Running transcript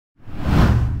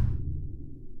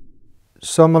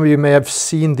Some of you may have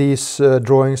seen these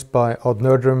drawings by Odd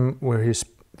Nerdrum, where he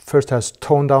first has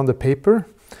toned down the paper,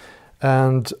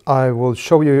 and I will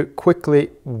show you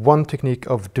quickly one technique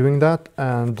of doing that,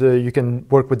 and you can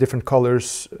work with different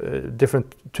colors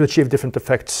to achieve different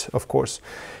effects, of course.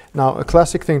 Now, a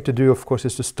classic thing to do, of course,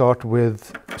 is to start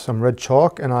with some red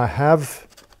chalk, and I have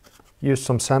used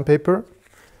some sandpaper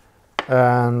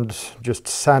and just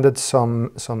sanded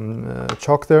some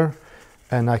chalk there,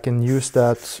 and I can use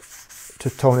that to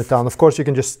tone it down. Of course, you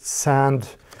can just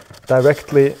sand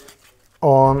directly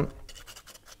on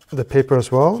the paper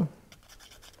as well.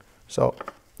 So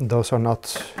those are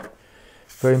not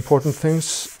very important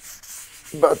things,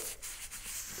 but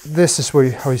this is where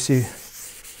how you see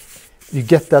you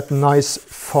get that nice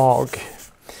fog.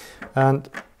 And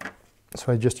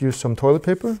so I just use some toilet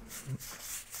paper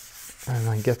and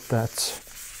I get that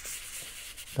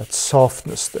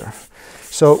softness there.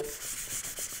 So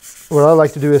what I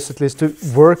like to do is at least to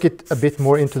work it a bit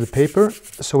more into the paper,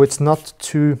 so it's not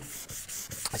too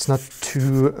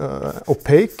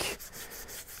opaque,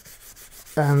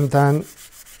 and then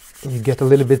you get a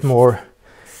little bit more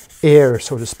air,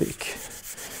 so to speak.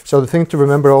 So the thing to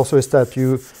remember also is that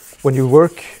when you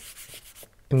work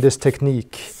in this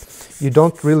technique, you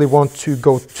don't really want to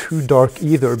go too dark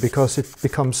either, because it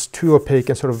becomes too opaque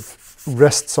and sort of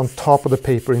rests on top of the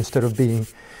paper instead of being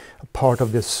a part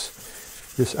of this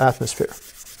atmosphere.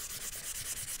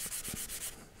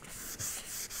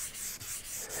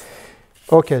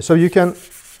 Okay, so you can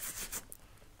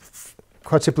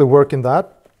quite simply work in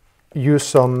that. Use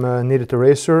some kneaded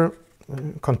eraser,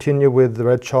 continue with the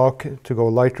red chalk to go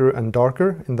lighter and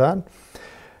darker in that.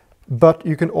 But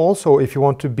you can also, if you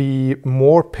want to be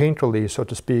more painterly, so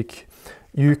to speak,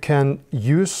 you can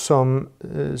use some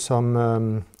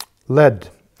lead,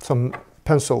 some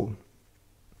pencil,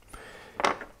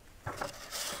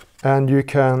 and you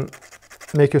can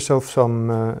make yourself some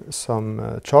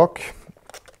chalk,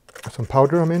 some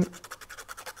powder, I mean,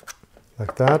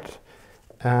 like that,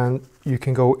 and you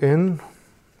can go in.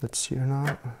 Let's see here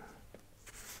now,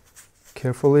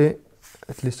 carefully,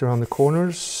 at least around the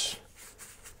corners,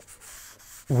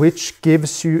 which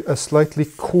gives you a slightly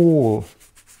cool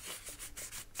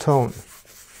tone,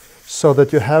 so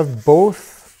that you have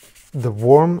both the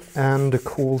warm and the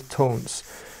cool tones,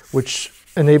 which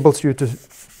enables you to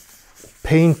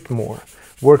paint more,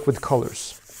 work with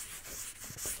colors.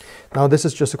 Now this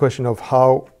is just a question of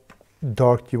how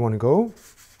dark you want to go.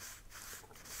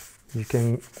 You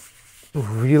can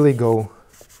really go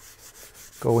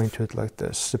into it like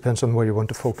this. Depends on where you want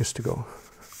the focus to go.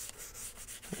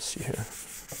 Let's see here.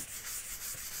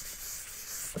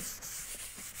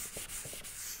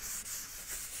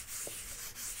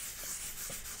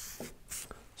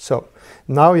 So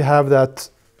now you have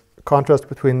that contrast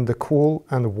between the cool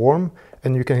and the warm,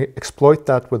 and you can exploit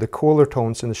that with the cooler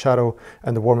tones in the shadow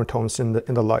and the warmer tones in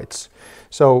the lights.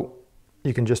 So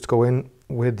you can just go in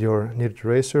with your kneaded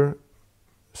eraser,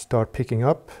 start picking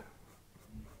up,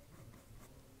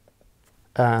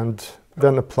 and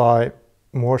then apply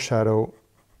more shadow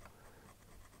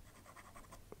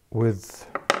with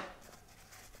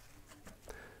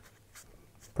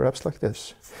perhaps like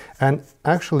this. And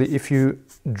actually, if you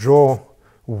draw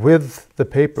with the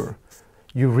paper,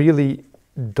 you really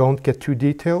don't get too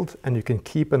detailed, and you can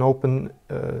keep an open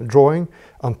drawing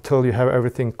until you have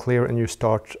everything clear and you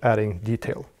start adding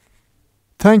detail.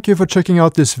 Thank you for checking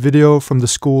out this video from the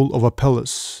School of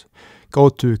Apelles. Go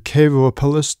to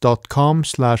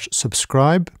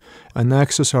caveofapelles.com/subscribe and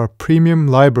access our premium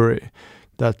library.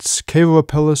 That's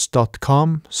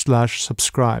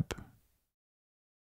caveofapelles.com/subscribe.